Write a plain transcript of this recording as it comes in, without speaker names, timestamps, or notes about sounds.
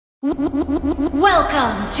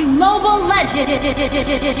Welcome to Mobile Legends!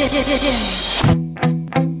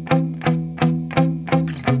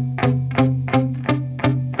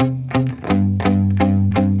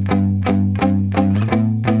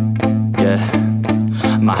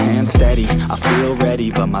 My hands steady, I feel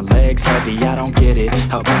ready, but my legs heavy, I don't get it.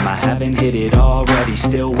 How come I haven't hit it already?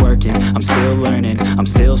 Still working, I'm still learning, I'm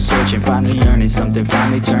still searching, finally earning something,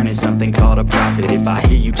 finally turning something called a profit. If I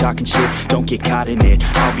hear you talking shit, don't get caught in it.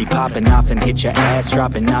 I'll be popping off and hit your ass,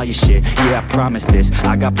 dropping all your shit. Yeah, I promise this,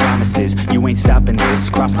 I got promises, you ain't stopping this.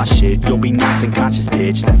 Cross my shit, you'll be knocked unconscious,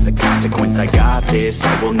 bitch. That's the consequence, I got this,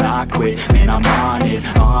 I will not quit. Man, I'm on it,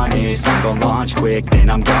 honest, I'm gon' launch quick, then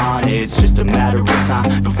I'm gone. It's just a matter of time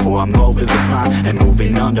before I'm over the climb and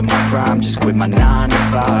moving under my prime. Just quit my 9 to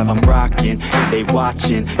 5, I'm rocking and they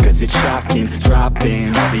watching, cause it's shocking.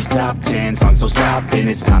 Dropping all these top 10 songs, so stopping.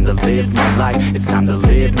 It's time to live my life, it's time to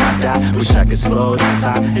live, not die. Wish I could slow down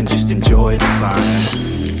time and just enjoy the climb.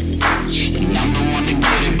 And I'm the one to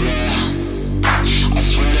get it, bro. I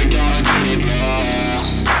swear to God I get it,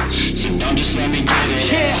 bro. So don't just let me get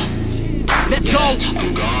it. Yeah, let's go.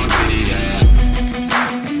 I'm gon' get it, yeah.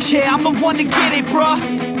 Yeah, I'm the one to get it, bruh.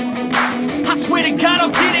 I swear to God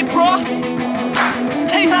I'll get it, bruh.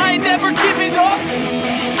 Hey, I ain't never giving up.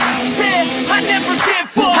 Yeah, I never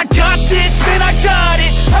give up. I got this, man, I got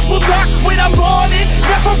it. I will not quit, I'm on it.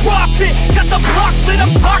 Never off it. Got the block lit,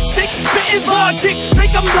 I'm toxic. Spitting logic,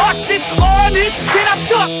 make them nauseous. Honest, can I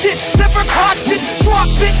stop this? Never cautious,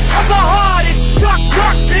 drop it. I'm the hardest. Knock,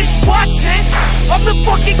 knock, bitch, watch it. I'm the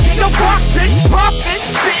fucking king of rock, bitch. Profit,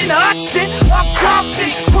 spitting hot shit. Off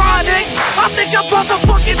topic, chronic. I think I'm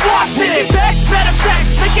motherfucking lost it. Taking back, matter of fact,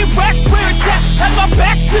 making racks where it's at. Had my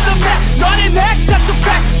back to the mat, not an act, that's a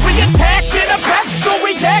fact. We attack in a back, no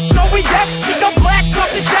react, no react. Think I'm black, up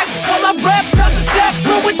his neck, while I rap, not to step.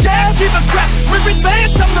 Throw a jab, give a crap. We're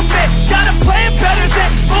advanced, I'm the man. Got a plan better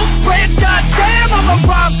than most brands. Goddamn, I'm a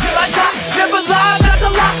rhyme till I die. Never lie, that's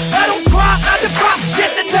a lie. I don't try, I defy.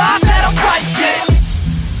 Get the nod that I'm right, yeah.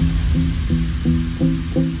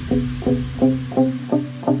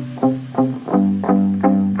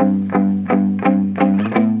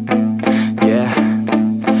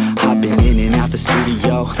 The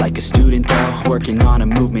studio, like a student though, working on a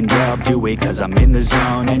movement, yeah, I'll do it cause I'm in the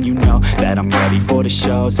zone. And you know that I'm ready for the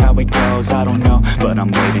shows. How it goes, I don't know, but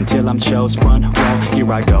I'm waiting till I'm chose. Front row, here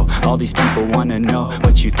I go. All these people wanna know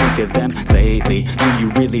what you think of them lately. Do you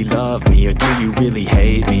really love me or do you really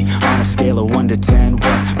hate me? On a scale of 1 to 10,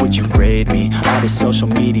 what would you grade me? All this social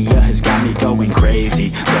media has got me going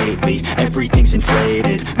crazy lately. Everything's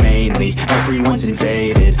inflated, mainly everyone's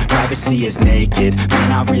invaded. Privacy is naked,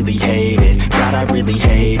 man, I really hate it. God, I really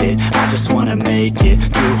hate it. I just wanna make it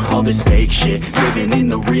through all this fake shit. Living in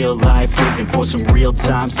the real life, living for some real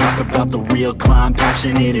times. Talk about the real climb,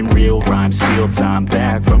 passionate in real rhymes. Steal time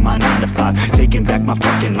back from my 9 to 5, taking back my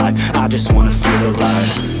fucking life. I just wanna feel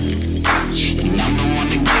alive. And I'm the one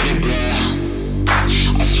to get it, bro.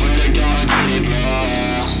 I swear to God I get it,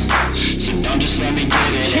 bro. So don't just let me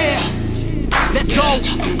get it. Yeah, let's go.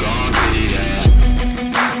 I'm gon' get it, yeah.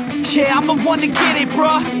 Yeah, I'm the one to get it,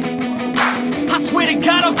 bruh. I swear to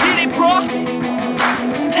God I'll get it, bro.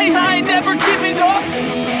 Hey, I ain't never giving up.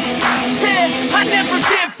 Yeah, I never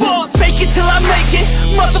give up. Fake it till I make it.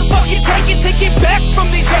 Motherfucking take it back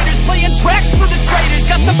from these haters. Playing tracks for the traitors.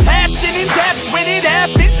 Got the passion in depths when it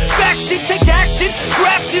happens. Factions take actions,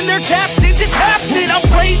 drafting their captains. It's happening, I'm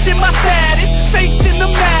raising my status. Facing the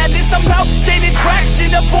madness, I'm out gaining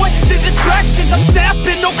traction. Avoid the distractions, I'm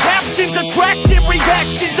snapping, no captions. Attracting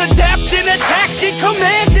reactions, adapting, attacking,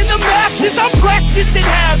 commanding the masses. I'm practicing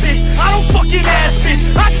habits, I don't fucking ask bitch,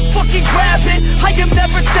 I just fucking grab it. I am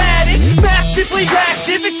never static, massively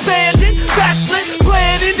active, expanding, backslid,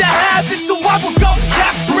 planning to have it. So I will go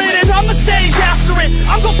capture it and I'ma stay after it.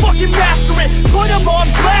 I'm gon' fucking master it, put them on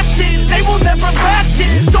blast it. They will never last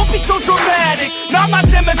it, don't be so dramatic. Not my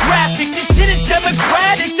demographic, this shit is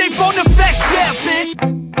democratic. They phone effects, yeah bitch.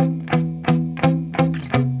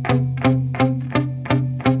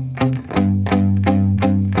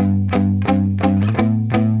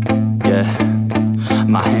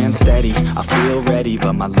 My hands steady, I feel ready,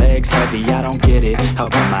 but my legs heavy, I don't get it. How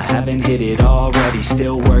come I haven't hit it already?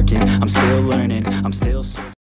 Still working, I'm still learning, I'm still